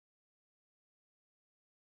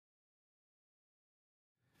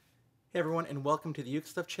Hey everyone, and welcome to the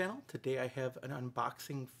UkeStuff channel. Today I have an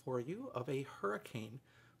unboxing for you of a Hricane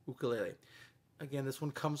ukulele. Again, this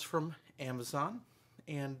one comes from Amazon,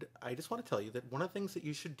 and I just want to tell you that one of the things that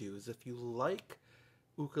you should do is if you like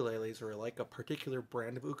ukuleles or like a particular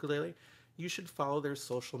brand of ukulele, you should follow their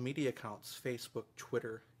social media accounts, Facebook,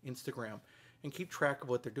 Twitter, Instagram, and keep track of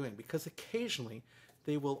what they're doing, because occasionally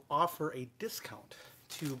they will offer a discount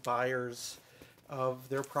to buyers of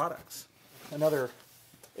their products. Another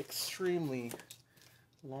extremely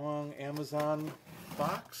long Amazon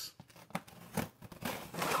box.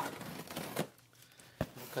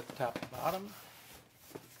 Cut the top and bottom.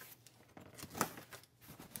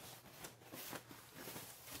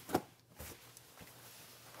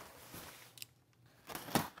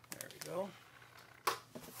 There we go.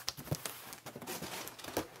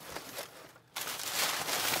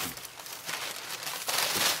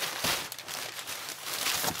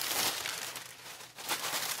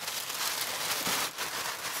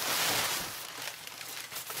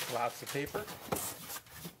 Lots of paper,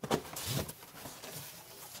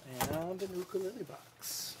 and an ukulele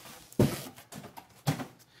box.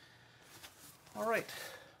 Alright,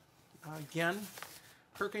 again,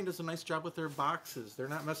 Hricane does a nice job with their boxes. They're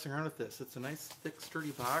not messing around with this. It's a nice, thick,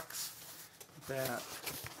 sturdy box that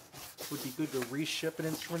would be good to reship an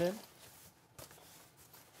instrument in.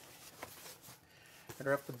 And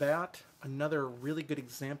right off the bat, another really good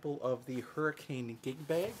example of the Hricane gig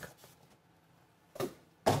bag.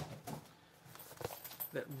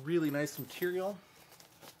 That really nice material.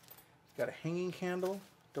 Got a hanging handle,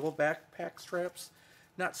 double backpack straps,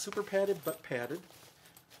 not super padded, but padded.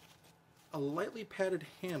 A lightly padded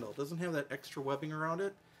handle, doesn't have that extra webbing around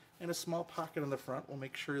it, and a small pocket on the front. We'll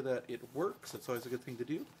make sure that it works. It's always a good thing to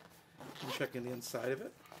do. And check in the inside of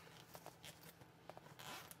it.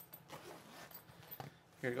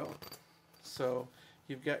 Here you go. So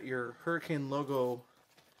you've got your Hricane logo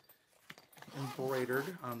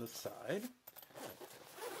embroidered on the side.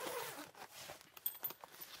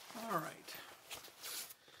 Alright,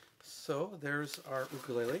 so there's our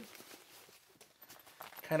ukulele.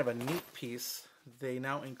 Kind of a neat piece. They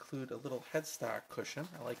now include a little headstock cushion.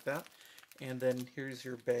 I like that. And then here's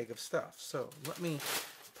your bag of stuff. So let me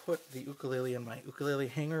put the ukulele in my ukulele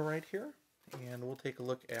hanger right here, and we'll take a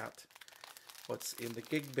look at what's in the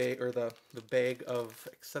gig bag, or the bag of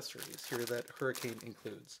accessories here that Hricane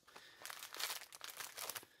includes.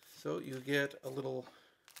 So you get a little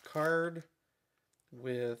card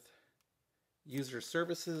with user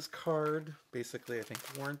services card, basically I think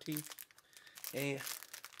warranty, a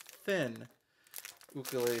thin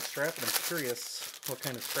ukulele strap, and I'm curious what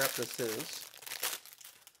kind of strap this is.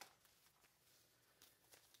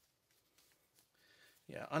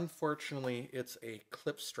 Yeah, unfortunately it's a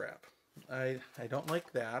clip strap. I don't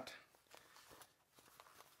like that.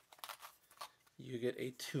 You get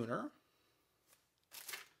a tuner.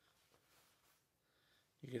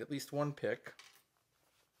 You get at least one pick.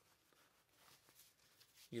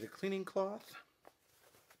 You get a cleaning cloth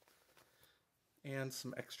and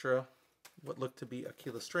some extra what look to be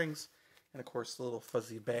Aquila strings, and of course the little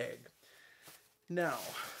fuzzy bag. Now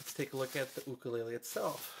let's take a look at the ukulele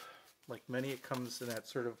itself. Like many, it comes in that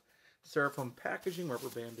sort of styrofoam packaging, rubber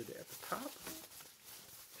banded at the top.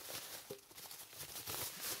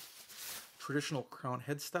 Traditional crown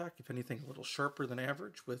headstock, if anything a little sharper than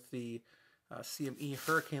average, with the CME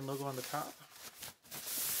Hricane logo on the top.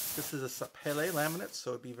 This is a sapele laminate, so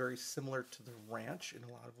it'd be very similar to the Ranch in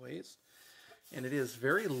a lot of ways. And it is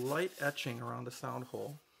very light etching around the sound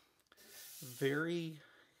hole. Very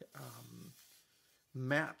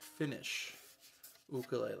matte finish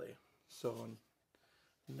ukulele. So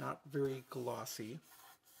not very glossy.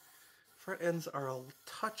 Fret ends are a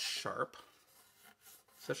touch sharp,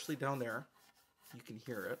 especially down there. You can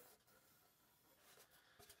hear it.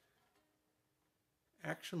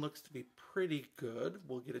 Action looks to be pretty good.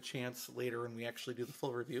 We'll get a chance later when we actually do the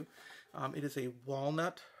full review. It is a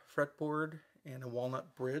walnut fretboard and a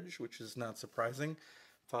walnut bridge, which is not surprising,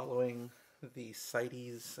 following the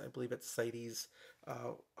CITES, I believe it's CITES,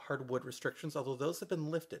 hardwood restrictions, although those have been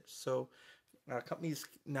lifted. So companies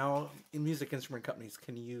now, music instrument companies,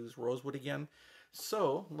 can use rosewood again.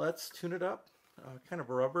 So let's tune it up. Kind of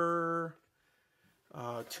rubber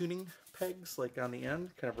tuning pegs, like on the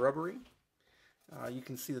end, kind of rubbery. You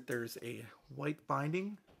can see that there's a white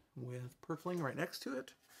binding with purfling right next to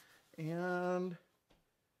it, and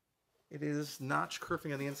it is notch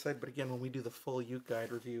kerfing on the inside, but again, when we do the full uke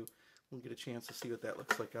guide review, we'll get a chance to see what that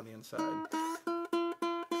looks like on the inside.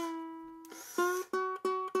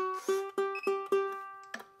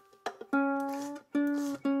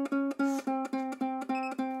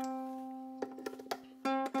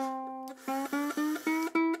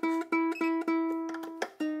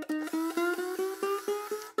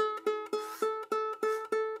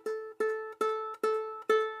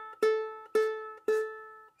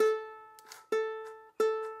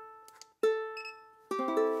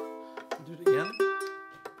 do it again.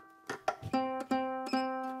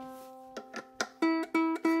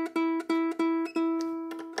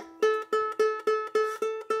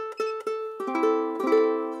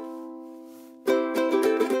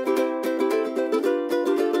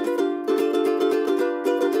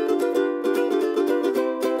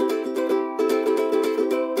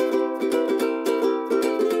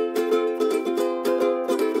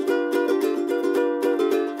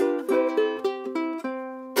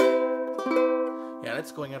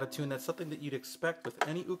 It's going out of tune. That's something that you'd expect with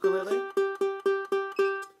any ukulele.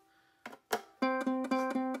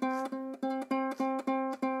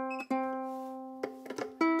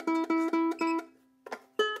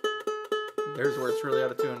 There's where it's really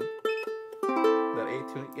out of tune.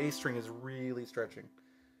 That A string is really stretching.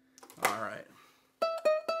 All right.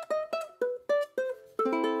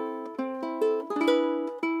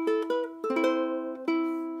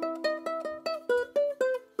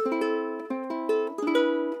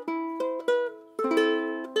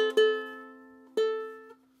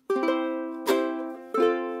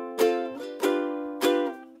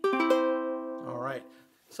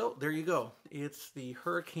 So there you go. It's the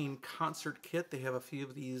Hricane concert kit. They have a few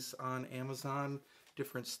of these on Amazon,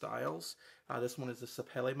 different styles. This one is the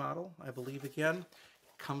Sapele model, I believe again.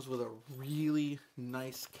 It comes with a really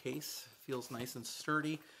nice case. Feels nice and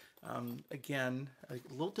sturdy. Again, a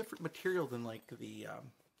little different material than like the,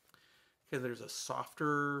 there's a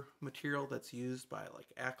softer material that's used by like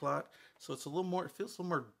Acklot. So it's a little more, it feels a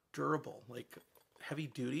little more durable, like heavy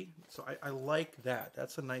duty. So I like that.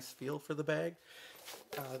 That's a nice feel for the bag.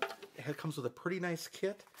 It comes with a pretty nice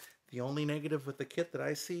kit. The only negative with the kit that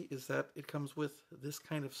I see is that it comes with this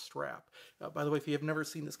kind of strap. By the way, if you have never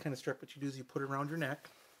seen this kind of strap, what you do is you put it around your neck,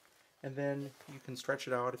 and then you can stretch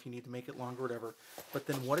it out if you need to make it longer or whatever. But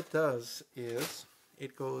then what it does is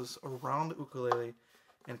it goes around the ukulele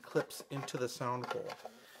and clips into the sound hole.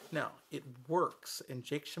 Now, it works, and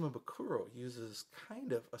Jake Shimabukuro uses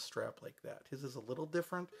kind of a strap like that. His is a little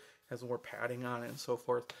different, has more padding on it and so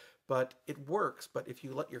forth, but it works. But if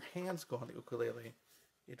you let your hands go on the ukulele,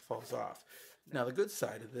 it falls off. Now, the good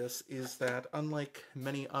side of this is that unlike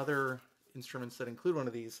many other instruments that include one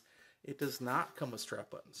of these, it does not come with strap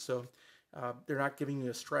buttons. So they're not giving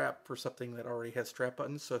you a strap for something that already has strap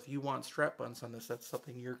buttons. So if you want strap buttons on this, that's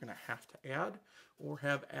something you're going to have to add or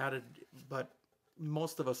have added, but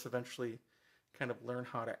most of us eventually kind of learn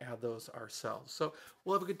how to add those ourselves. So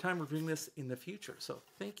we'll have a good time reviewing this in the future. So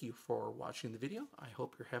thank you for watching the video. I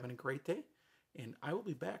hope you're having a great day, and I will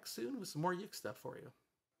be back soon with some more Uke stuff for you.